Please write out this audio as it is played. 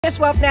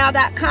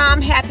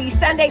MissWealthNow.com. Happy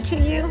Sunday to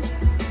you.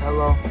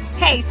 Hello.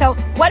 Hey, so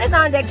what is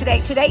on deck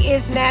today? Today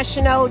is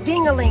National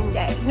Ding-a-Ling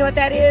Day. You know what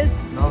that is?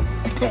 No.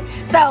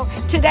 So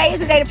today is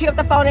the day to pick up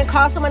the phone and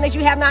call someone that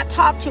you have not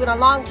talked to in a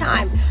long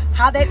time.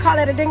 How they call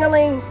it a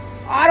ding-a-ling,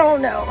 I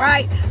don't know,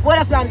 right? What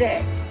else is on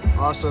deck?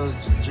 Also,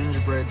 it's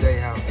Gingerbread Day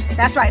House.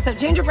 That's right. So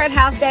Gingerbread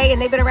House Day,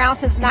 and they've been around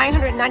since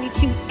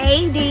 992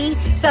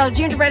 AD. So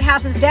gingerbread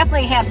houses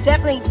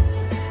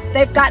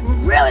they've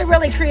gotten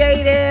really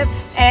creative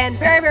and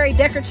very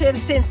decorative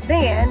since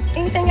then.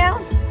 Anything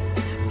else?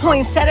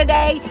 Poinsettia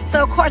Day.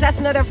 So of course that's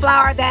another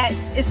flower that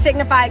is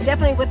signified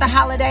definitely with the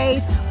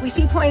holidays. We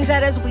see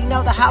poinsettias, we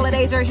know the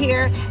holidays are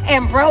here.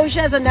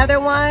 Ambrosia is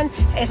another one.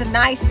 It's a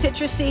nice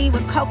citrusy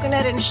with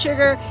coconut and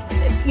sugar,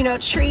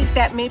 treat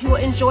that many people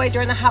enjoy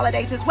during the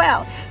holidays as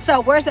well.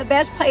 So where's the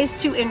best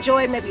place to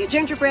enjoy maybe a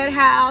gingerbread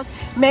house,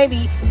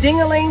 maybe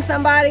ding-a-ling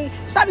somebody?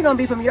 It's probably gonna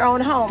be from your own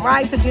home,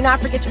 right? So do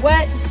not forget to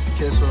what?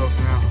 Kiss Wealth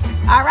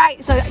Now. All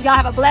right, so y'all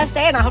have a blessed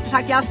day and I hope to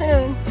talk to y'all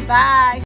soon. Bye.